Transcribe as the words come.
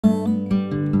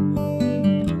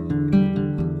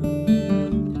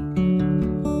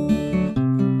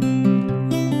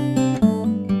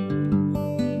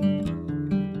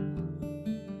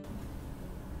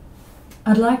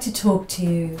I'd like to talk to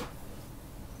you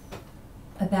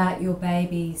about your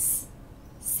baby's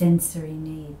sensory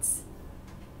needs.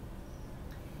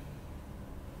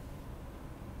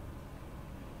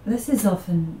 This is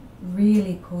often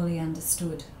really poorly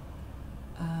understood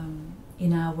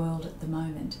in our world at the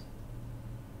moment.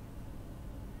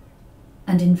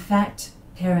 And in fact,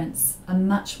 parents are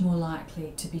much more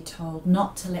likely to be told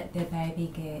not to let their baby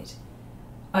get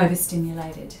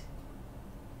overstimulated,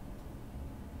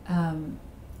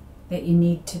 that you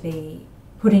need to be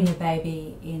putting your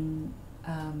baby in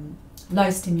low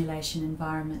stimulation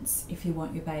environments if you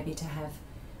want your baby to have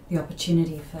the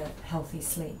opportunity for healthy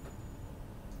sleep.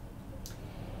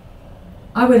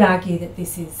 I would argue that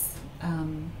this is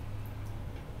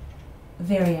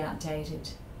very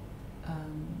outdated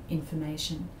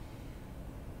information.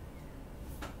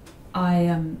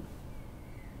 I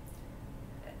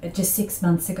just 6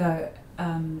 months ago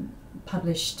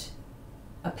published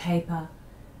a paper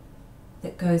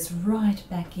that goes right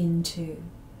back into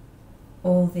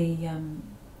all the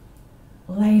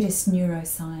latest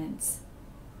neuroscience,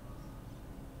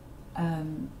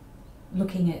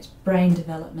 looking at brain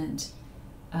development,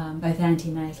 both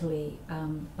antenatally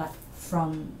but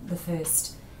from the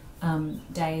first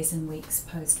days and weeks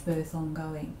post-birth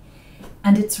ongoing.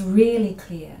 And it's really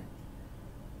clear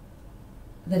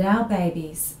that our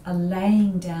babies are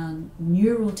laying down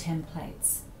neural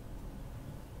templates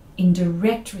in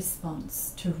direct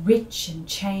response to rich and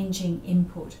changing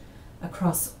input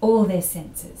across all their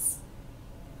senses.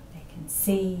 They can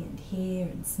see and hear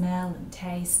and smell and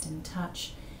taste and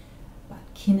touch, but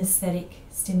kinesthetic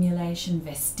stimulation,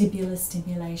 vestibular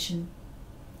stimulation,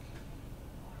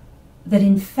 that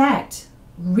in fact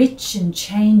rich and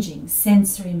changing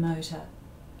sensory motor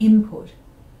input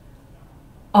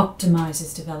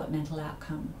optimizes developmental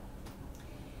outcome.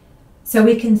 So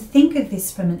we can think of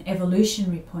this from an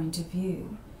evolutionary point of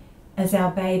view as our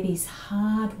baby's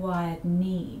hardwired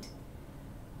need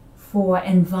for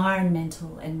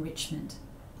environmental enrichment.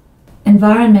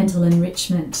 Environmental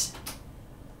enrichment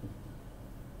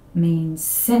means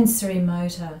sensory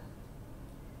motor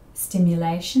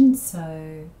stimulation,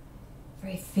 so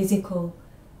very physical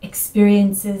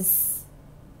experiences,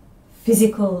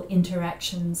 physical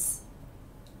interactions,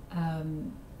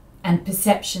 and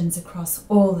perceptions across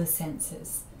all the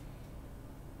senses.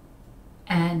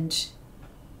 And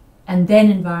then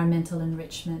environmental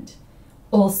enrichment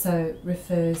also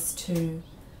refers to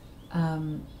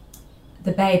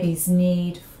the baby's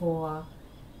need for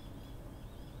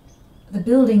the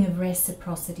building of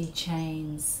reciprocity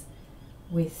chains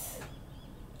with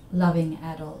loving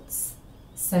adults,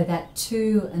 so that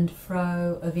to and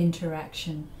fro of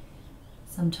interaction,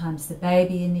 sometimes the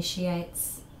baby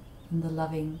initiates and the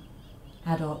loving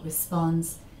adult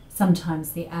responds,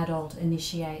 sometimes the adult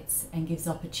initiates and gives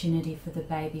opportunity for the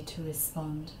baby to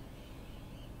respond.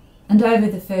 And over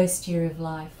the first year of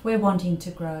life, we're wanting to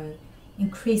grow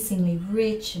increasingly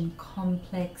rich and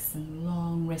complex and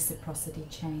long reciprocity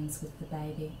chains with the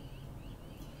baby.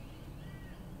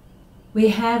 We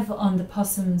have on the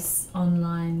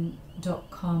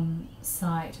possumsonline.com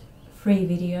site free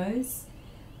videos,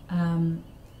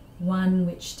 one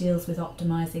which deals with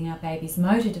optimizing our baby's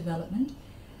motor development,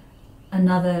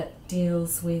 another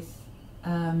deals with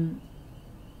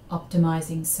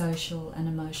optimizing social and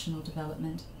emotional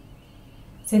development.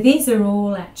 So these are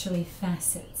all actually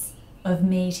facets of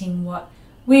meeting what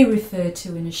we refer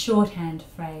to in a shorthand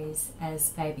phrase as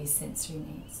baby's sensory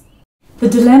needs. The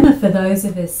dilemma for those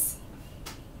of us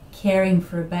caring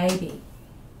for a baby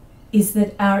is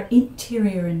that our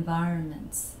interior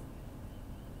environments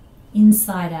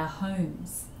inside our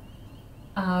homes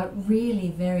are really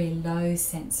very low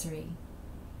sensory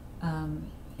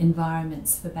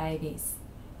environments for babies.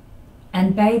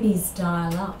 And babies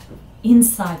dial up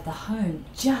inside the home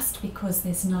just because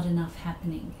there's not enough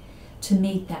happening to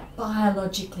meet that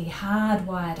biologically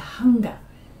hardwired hunger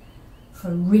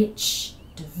for rich,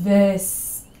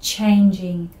 diverse,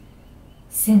 changing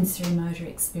sensory motor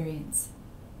experience.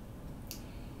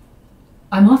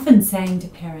 I'm often saying to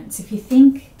parents, if you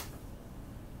think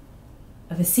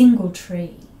of a single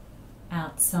tree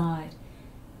outside,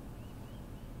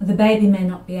 the baby may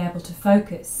not be able to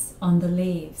focus on the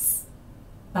leaves,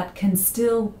 but can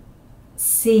still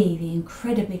see the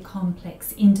incredibly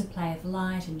complex interplay of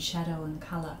light and shadow and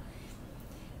colour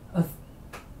of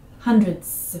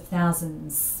hundreds of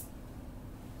thousands,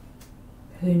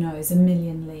 who knows, 1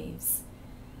 million leaves,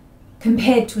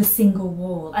 compared to a single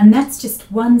wall. And that's just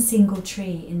one single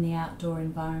tree in the outdoor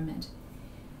environment.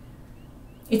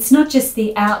 It's not just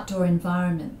the outdoor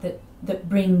environment that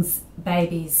brings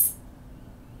babies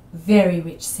very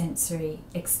rich sensory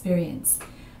experience.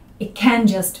 It can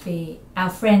just be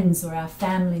our friends or our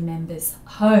family members'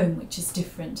 home, which is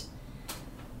different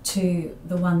to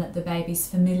the one that the baby's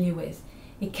familiar with.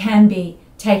 It can be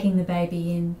taking the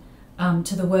baby in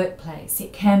to the workplace.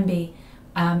 It can be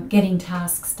getting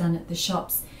tasks done at the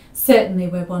shops. Certainly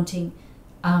we're wanting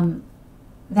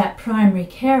that primary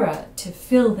carer to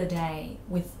fill the day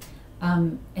with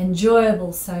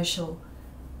enjoyable social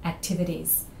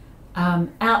activities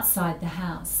outside the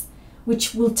house,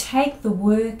 which will take the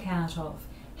work out of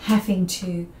having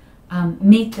to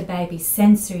meet the baby's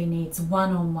sensory needs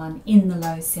one-on-one in the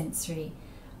low sensory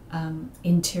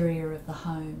interior of the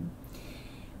home.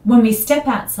 When we step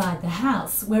outside the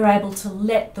house, we're able to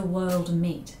let the world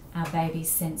meet our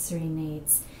baby's sensory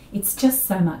needs. It's just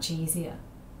so much easier.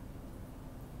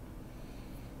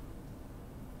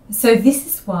 So this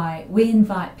is why we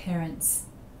invite parents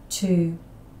to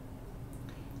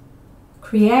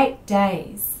create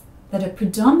days that are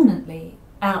predominantly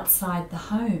outside the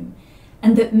home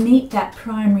and that meet that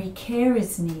primary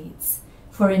carer's needs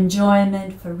for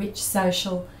enjoyment, for rich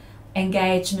social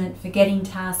engagement, for getting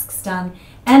tasks done,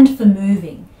 and for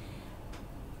moving.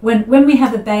 When we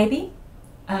have a baby,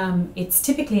 it's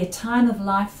typically a time of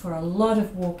life for a lot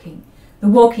of walking. The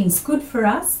walking's good for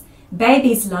us.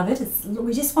 Babies love it.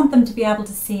 We just want them to be able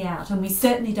to see out, and we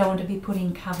certainly don't want to be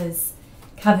putting covers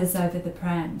over the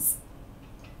prams.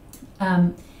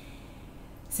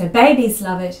 So babies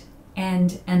love it,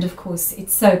 and of course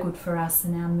it's so good for us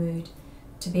and our mood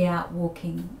to be out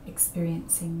walking,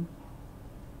 experiencing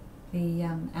the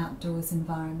outdoors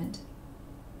environment.